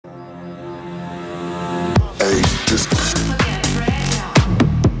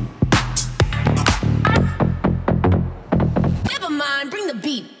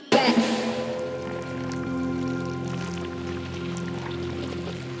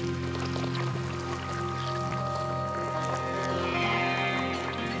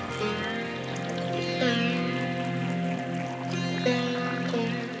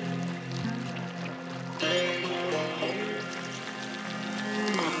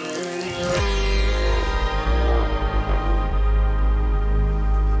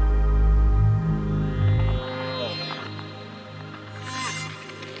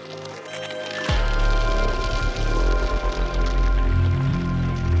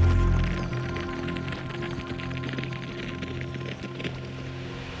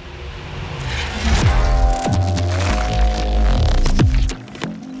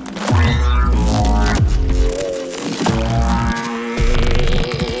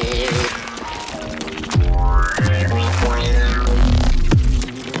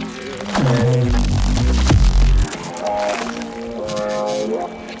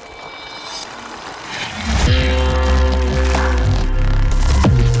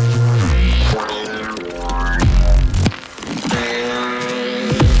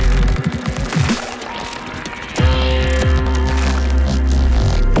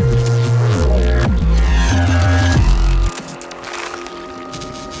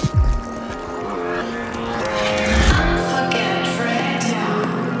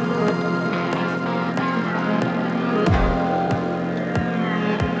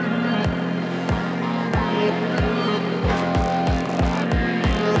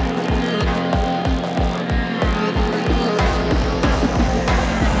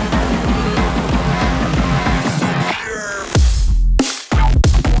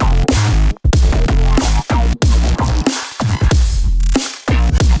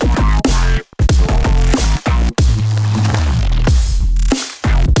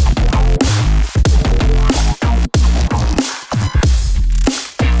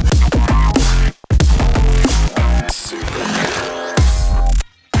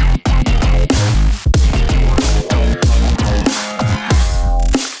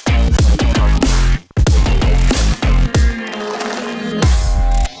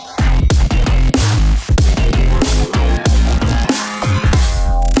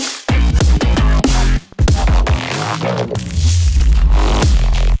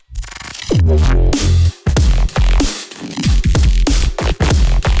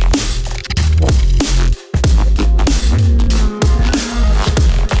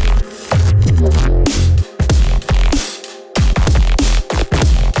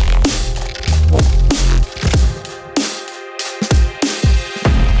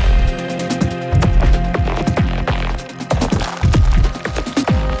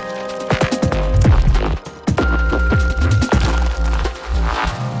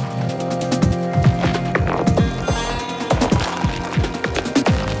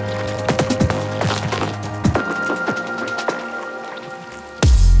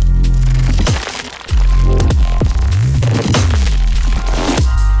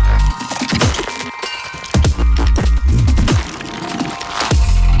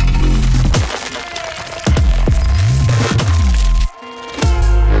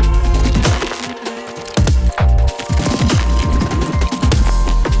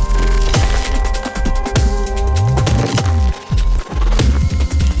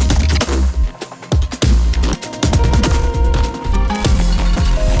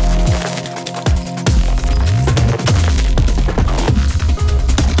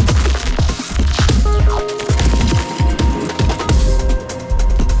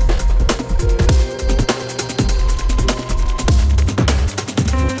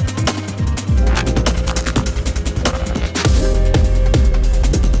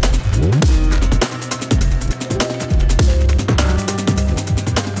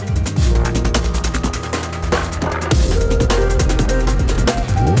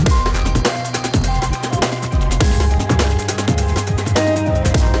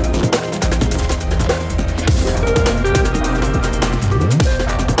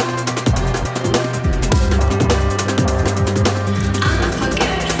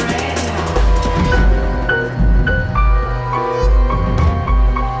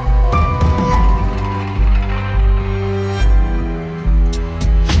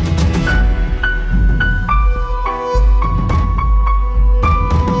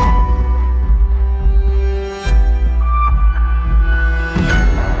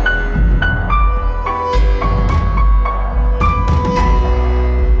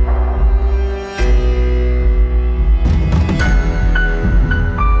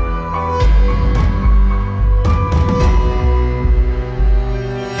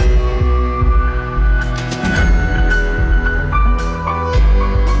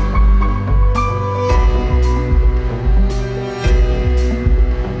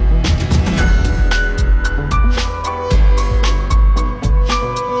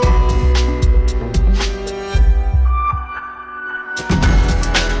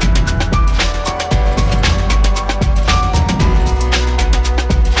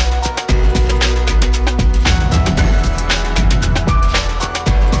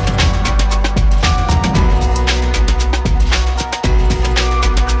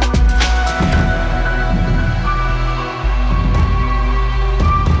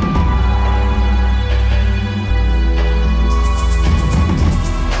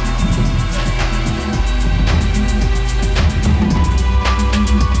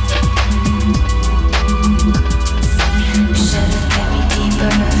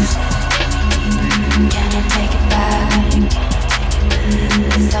Can I take it back?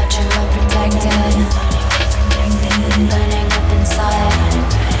 I thought you were protected, burning up inside.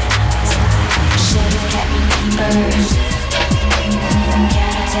 Should've kept me deeper.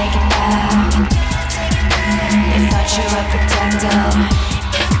 Can I take it back? I thought you were protected.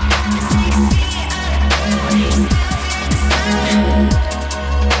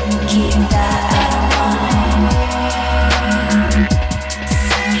 Keep that out of mind.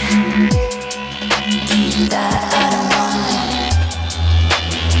 Keep that out of mind.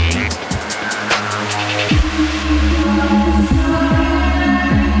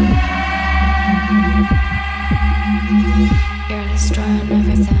 You're destroying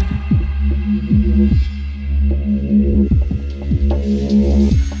everything.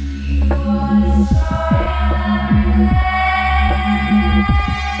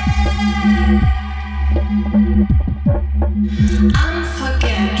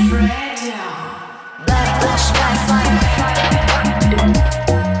 Un4Get radio. Black flashback fire.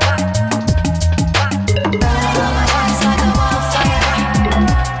 Burning all my eyes like a wildfire.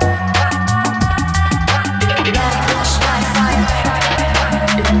 Black flashback fire.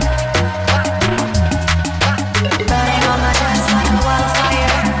 Burning all my eyes like a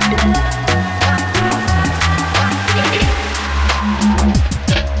wildfire.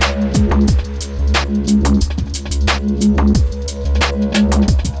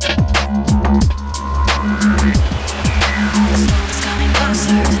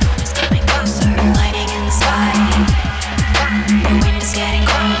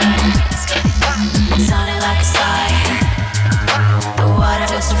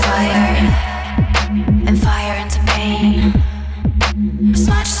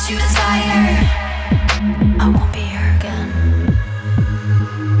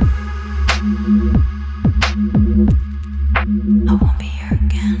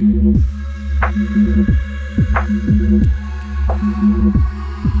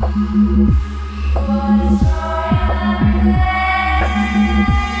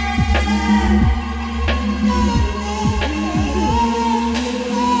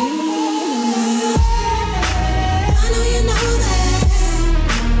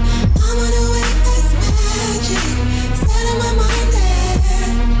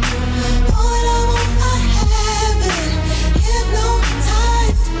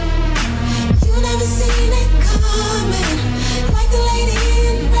 Never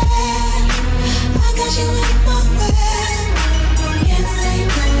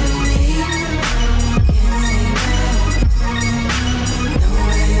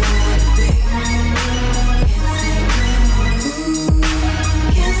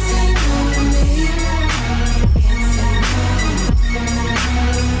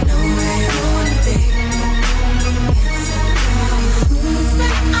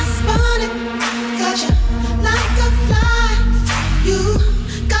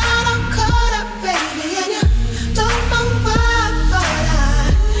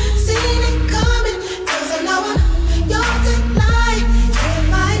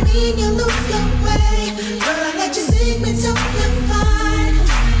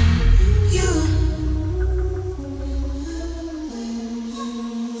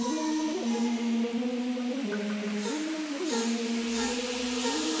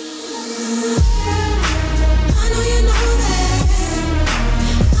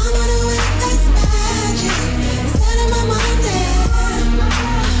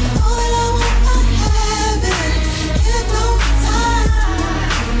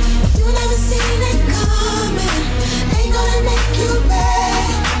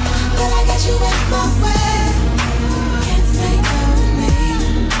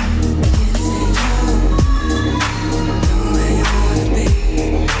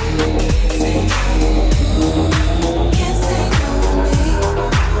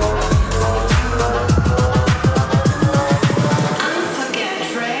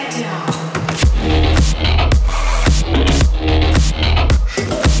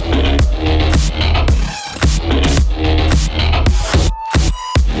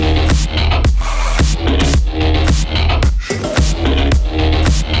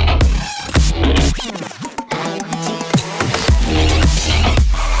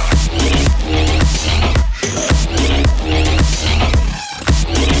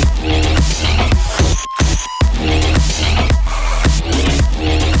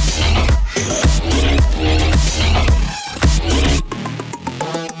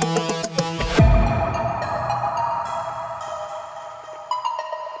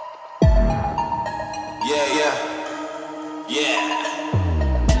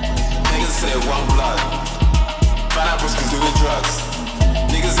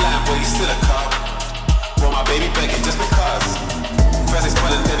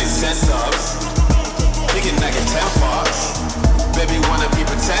 10 subs. Thinking I get 10 fucks. Baby wanna be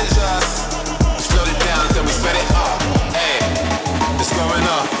pretentious. Slow it down, then we spread it up. Hey, it's going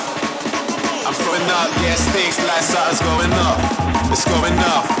up. I'm throwing up, yeah, stinks like something's going up. It's going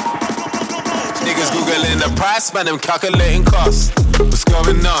up. Niggas googling the price, man, I'm calculating cost. What's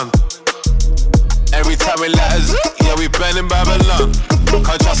going on? Every time we let us, yeah, we burning Babylon.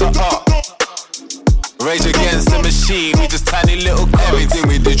 Can't trust her up. Rage against the machine, we just tiny little cops. Everything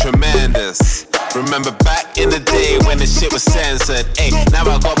we do tremendous. Remember back in the day when the shit was censored. Ayy, now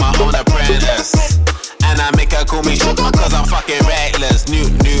I got my own apprentice. And I make her call me sugar cause I'm fucking reckless. New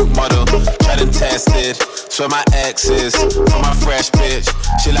model, tried and tested. Show my exes, for my fresh bitch.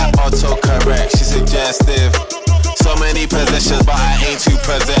 She like autocorrect, she suggestive. So many possessions but I ain't too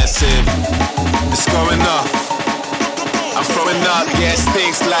possessive. It's going up. I'm throwing up, yeah, it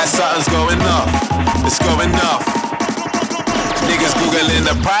stinks like something's going up. It's going up. Niggas googling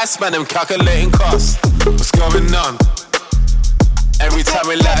the price, man, I'm calculating cost. What's going on? Every time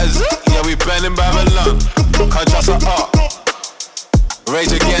we let us, yeah, we burning Babylon. Can't trust her up.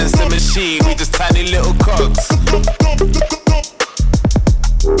 Rage against the machine, we just tiny little cogs.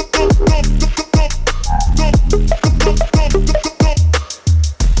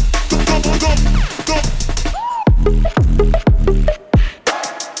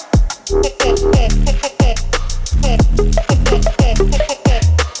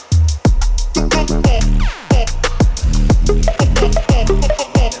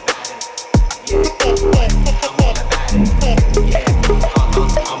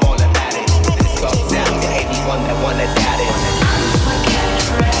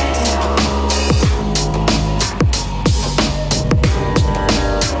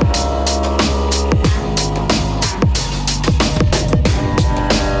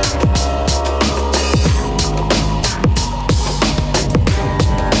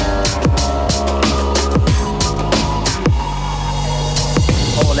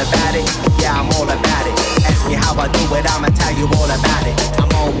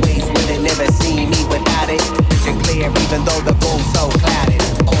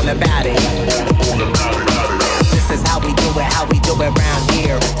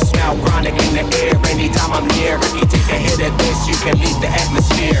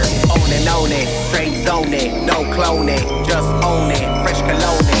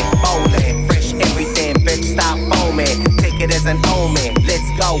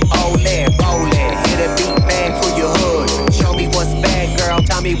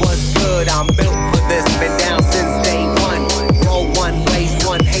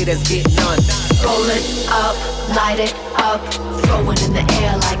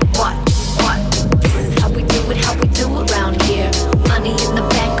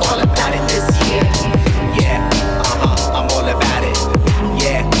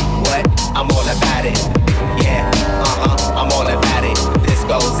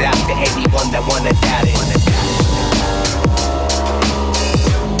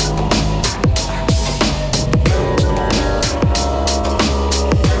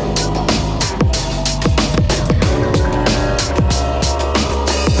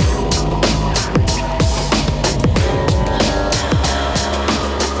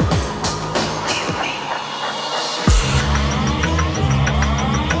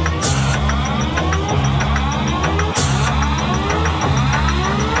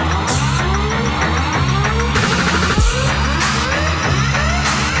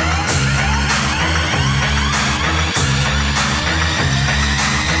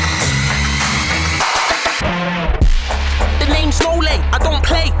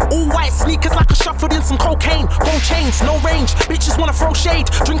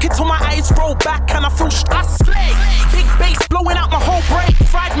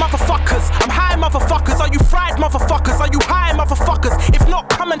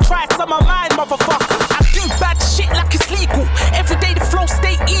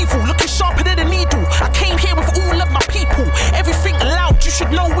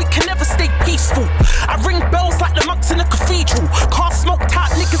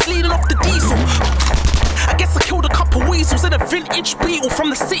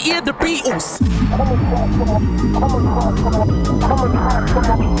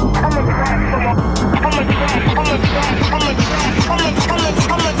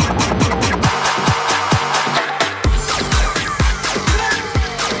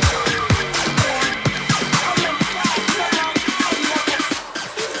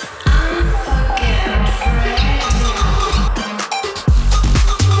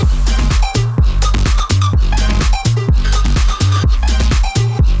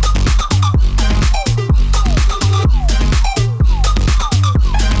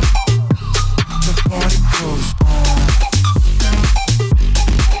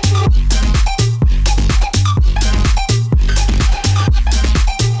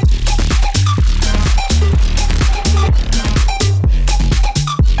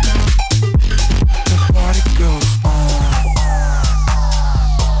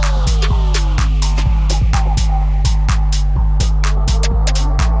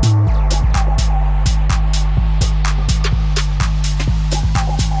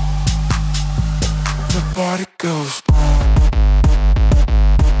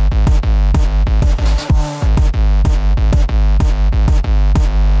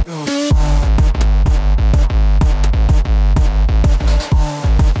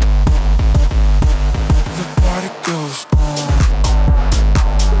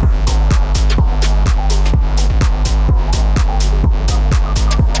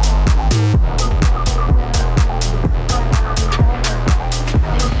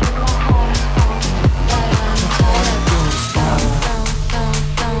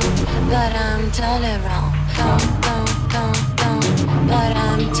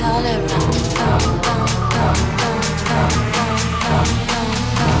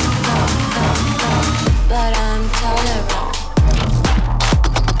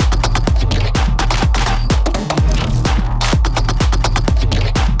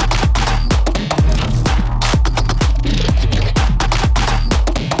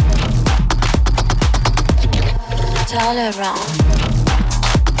 all around.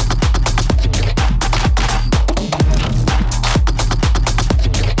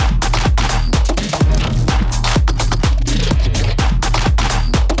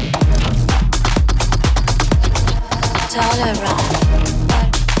 It's all around.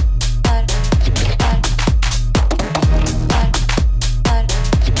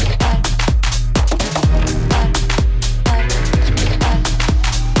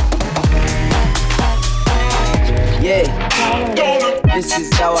 This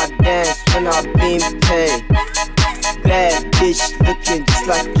is how I dance when I'm being paid. Bad bitch looking just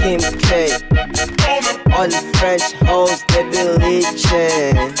like Kim K. All the French hoes, they be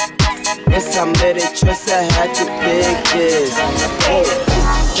leeching. Yes, I made a choice, I had to pick this. Oh, this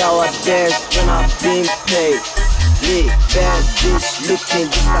is how I dance when I'm being paid. Yeah, bad bitch looking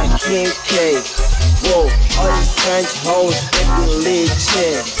just like Kim K. Whoa, all the French hoes, they be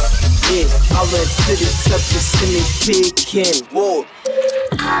leeching. Yeah, I went to the top to see me peeking. Whoa.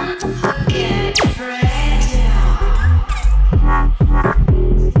 Un4Get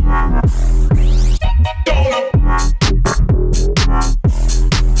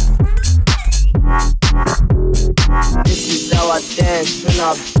This is how I dance when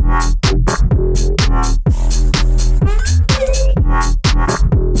I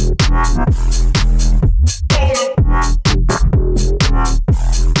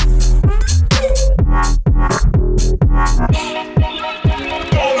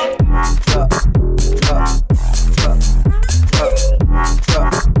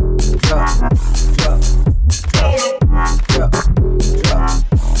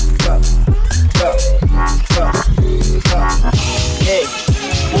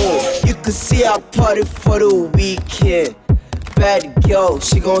see I party for the weekend. Bad girl,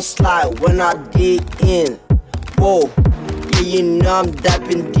 she gon' slide when I dig in. Whoa, yeah, you know I'm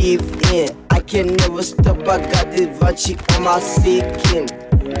diving deep in. I can never stop, I got this Vanchi on my seeking.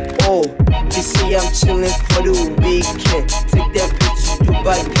 Oh, you see I'm chillin' for the weekend. Take that bitch to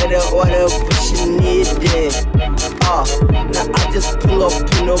Dubai, get her whatever she needin'. Now I just pull up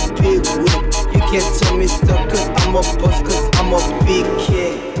in a big whip. You can't tell me stuff cause I'm a boss, cause I'm a big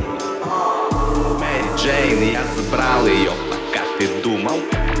kid. Джейн, я забрал ее, пока ты думал,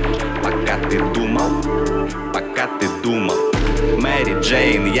 пока ты думал, пока ты думал. Мэри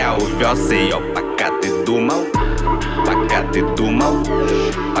Джейн, я увез ее, пока ты думал, пока ты думал,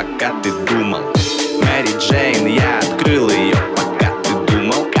 пока ты думал. Мэри Джейн, я открыл ее, пока ты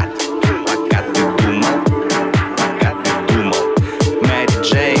думал, пока ты думал, пока ты думал. Мэри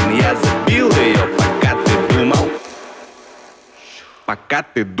Джейн, я забил ее, пока ты думал, пока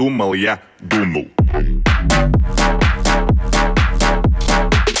ты думал, я думал.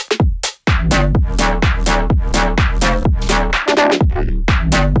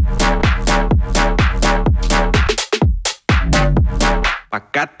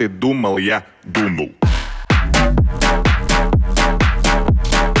 Пока ты думал, я думал.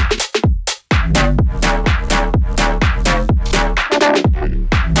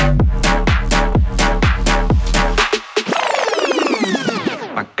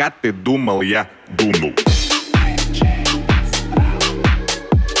 Пока ты думал, я думал.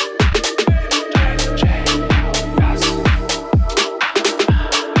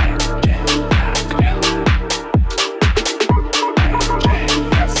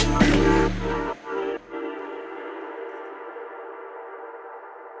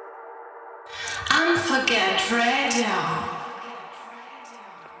 Un4Get Radio.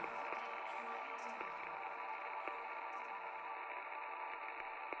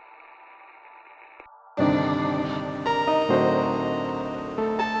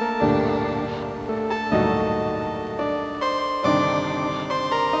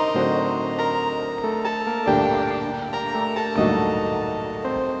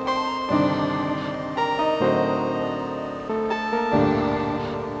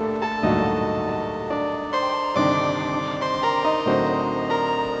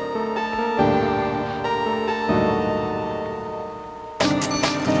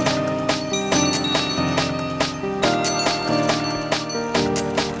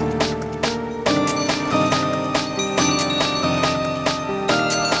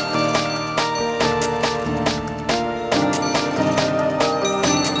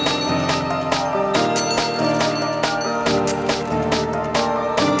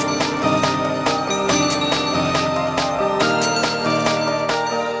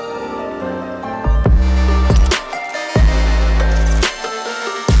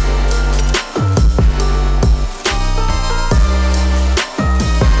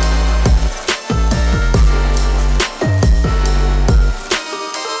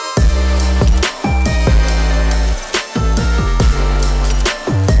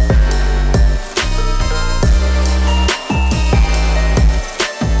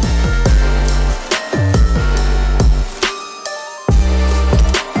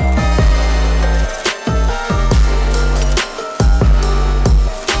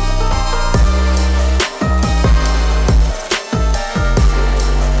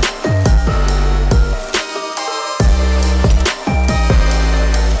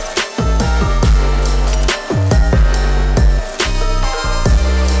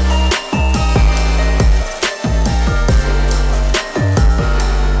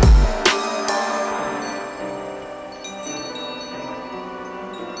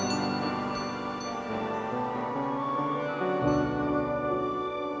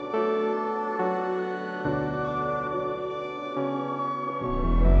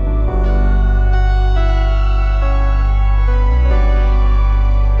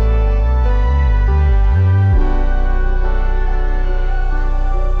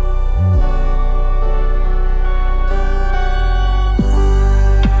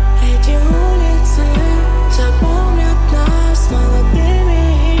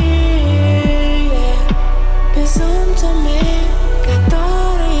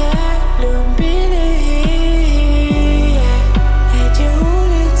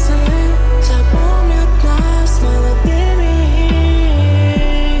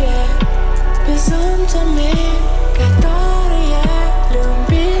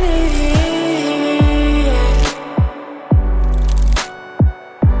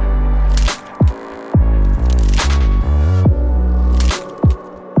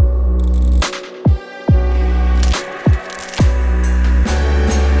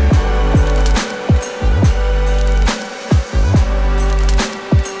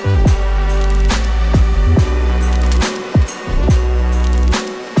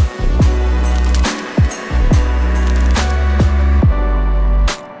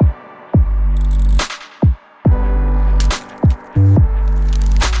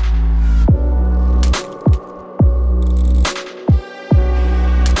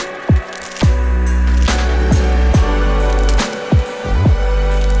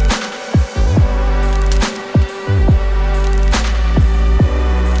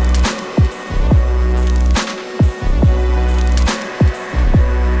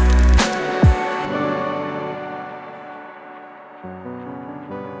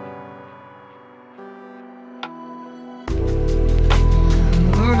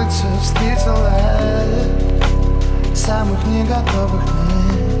 встретила самых не готовых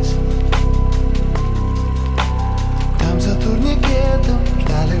мест. Там за турникетом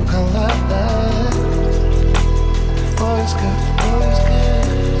ждали в халатах, в поисках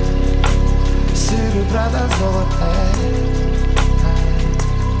серебра золота.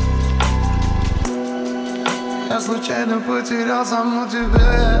 Я случайно потерял саму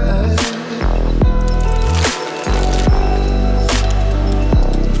тебя.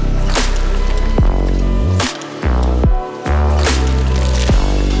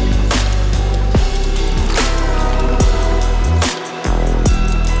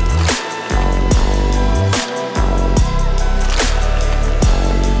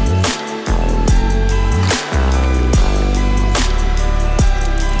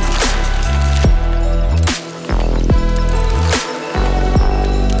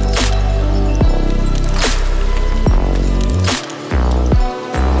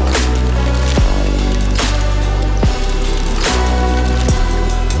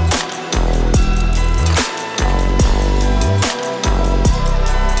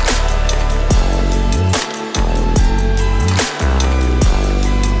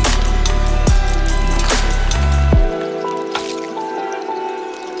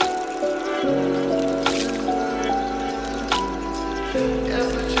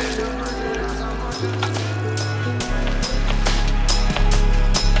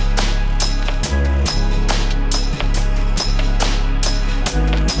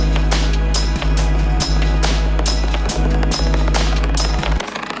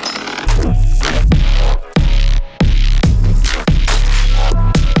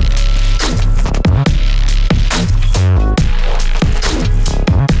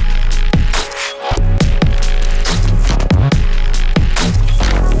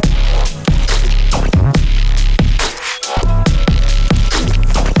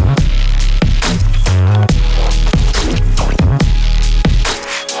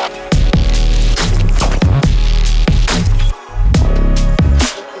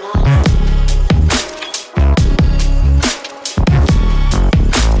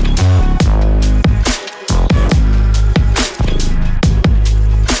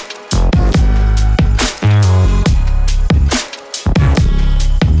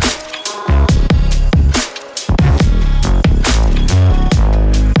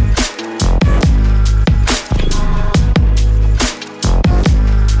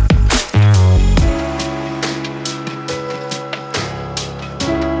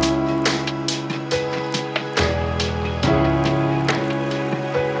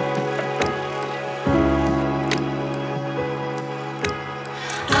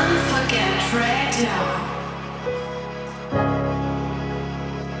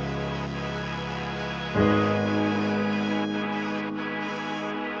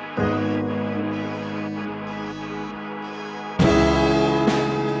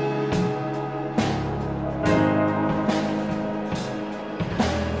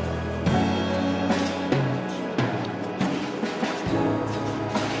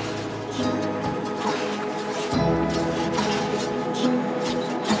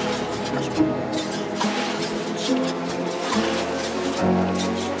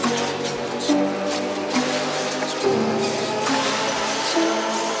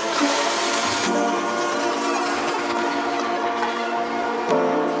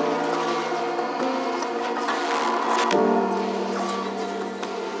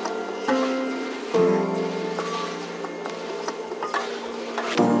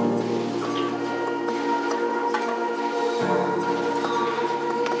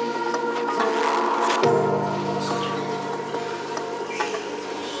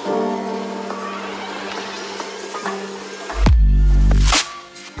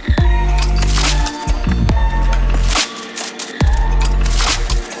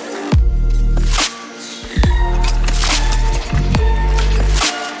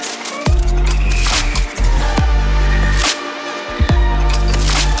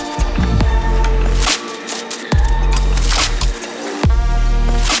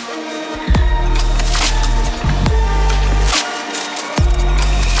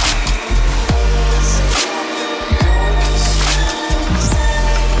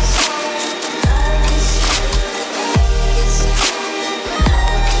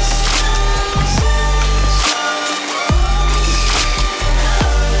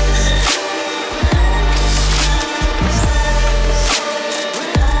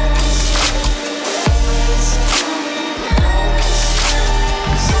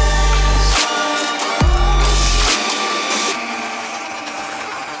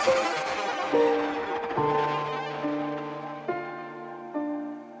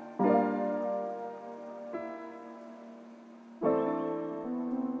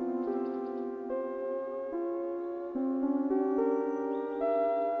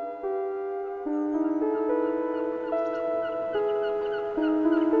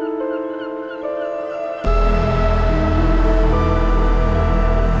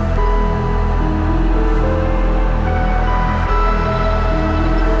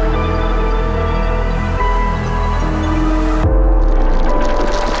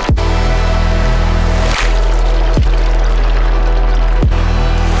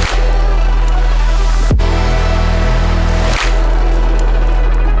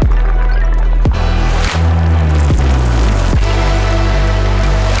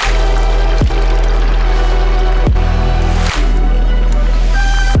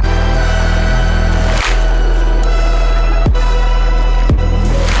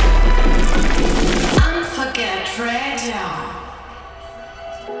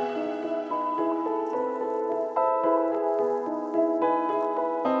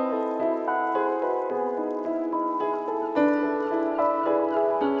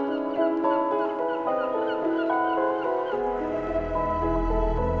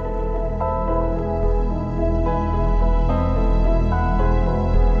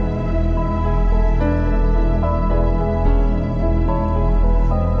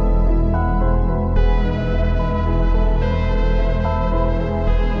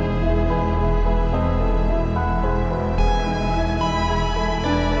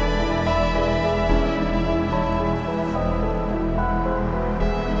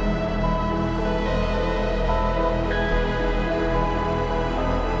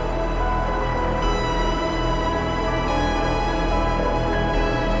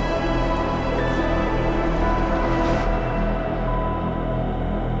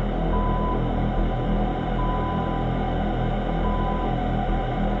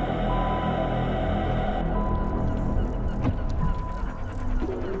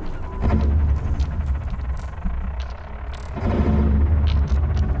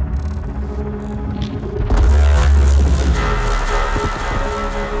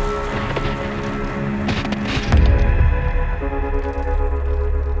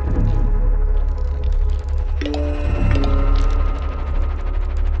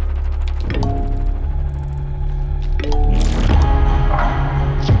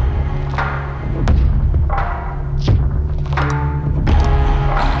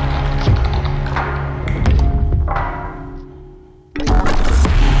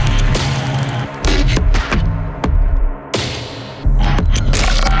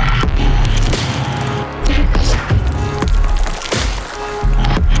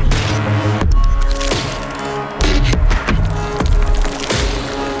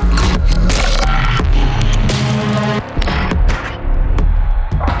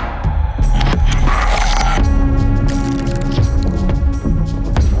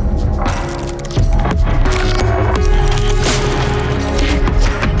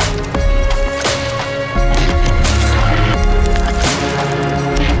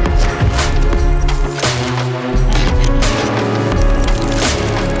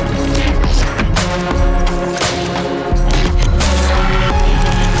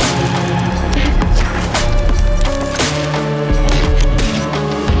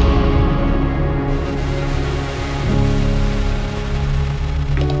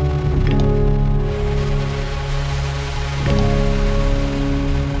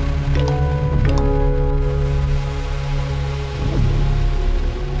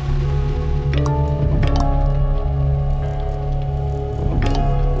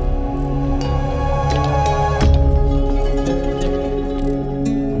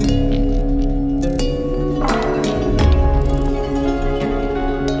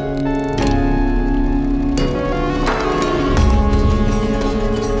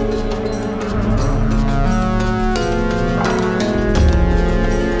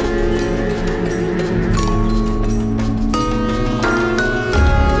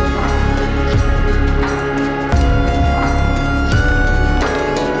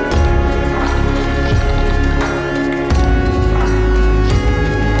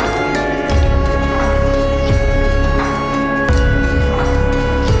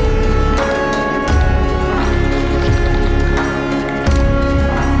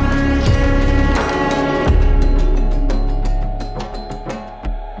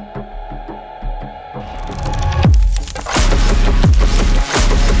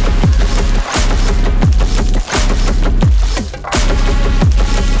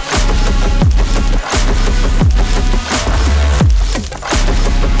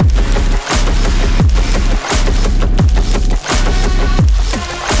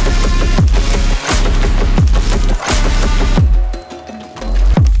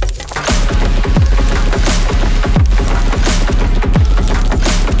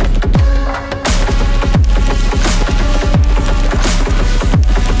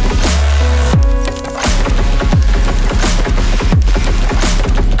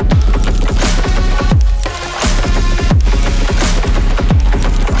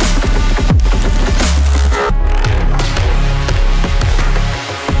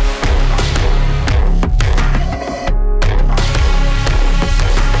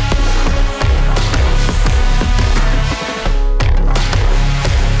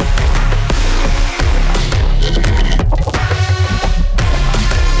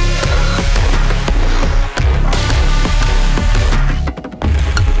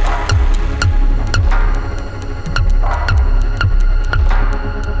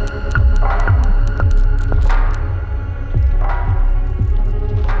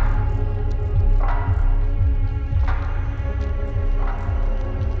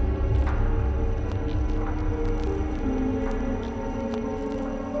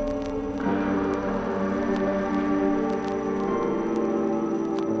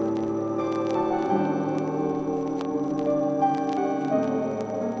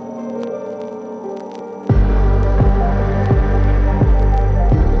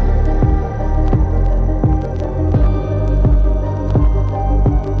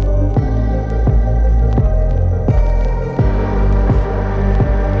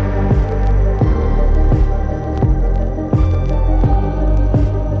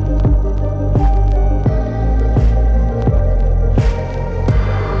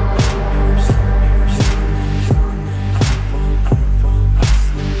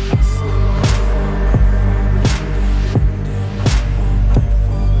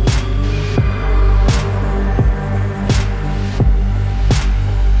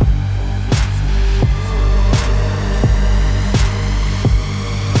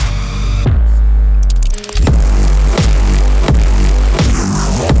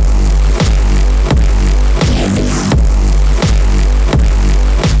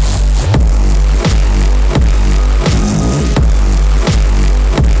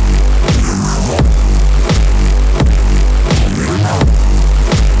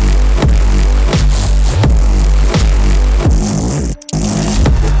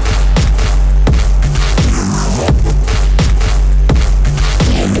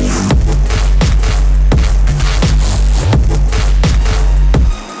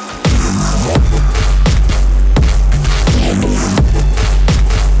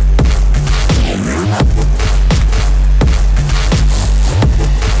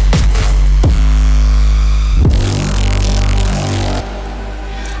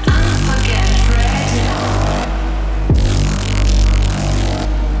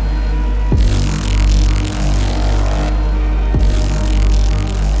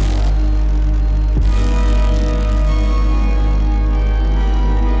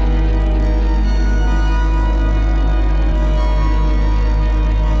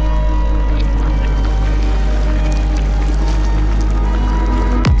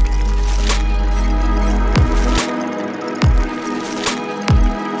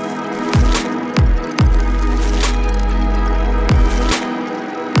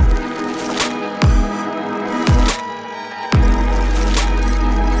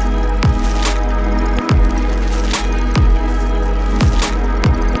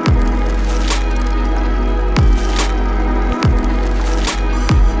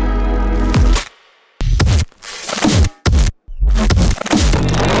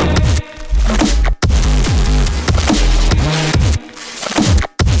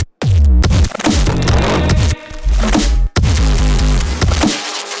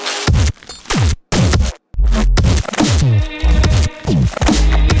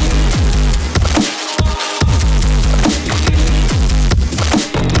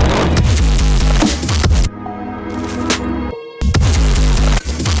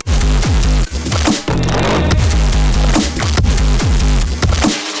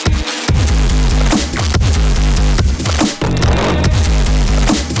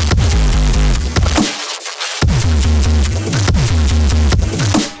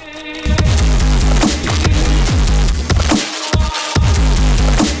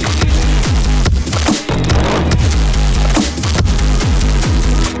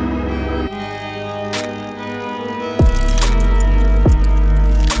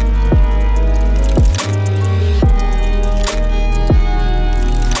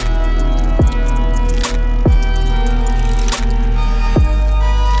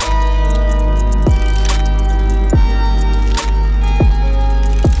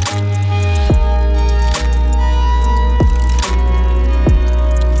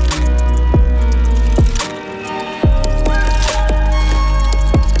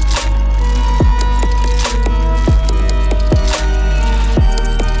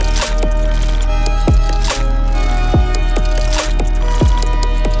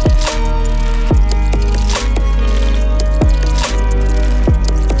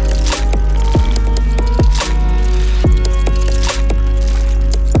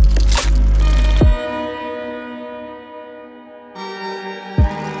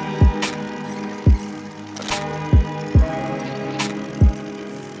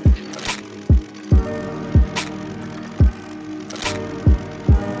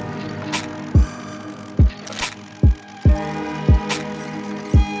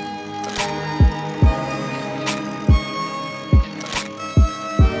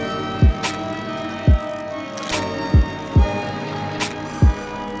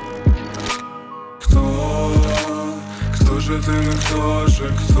 же ты, ну кто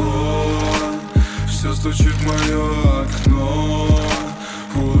же кто? Все стучит в мое окно,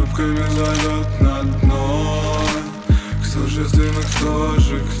 улыбками зовет на дно. Кто же ты, ну кто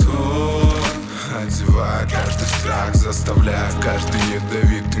же кто? Одевая каждый страх, заставляя в каждой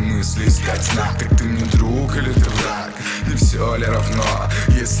ядовитой мысли искать знак. Так ты мне друг или ты враг? Не все ли равно,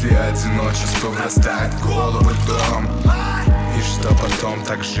 если одиночество врастает в голову льдом? И что потом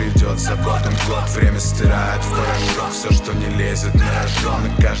так же идет за годом год? Время стирает в порошок все, что не лезет на рожон.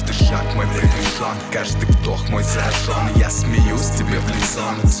 И каждый шаг мой приглушен, каждый вдох мой заражен. И я смеюсь тебе в лицо,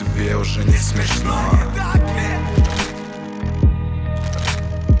 но тебе уже не смешно.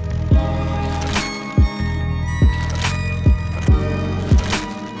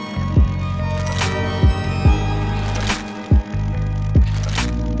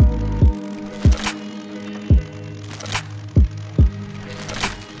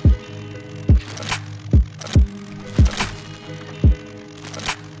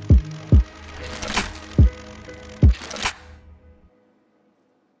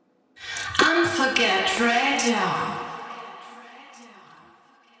 Un4Get Radio.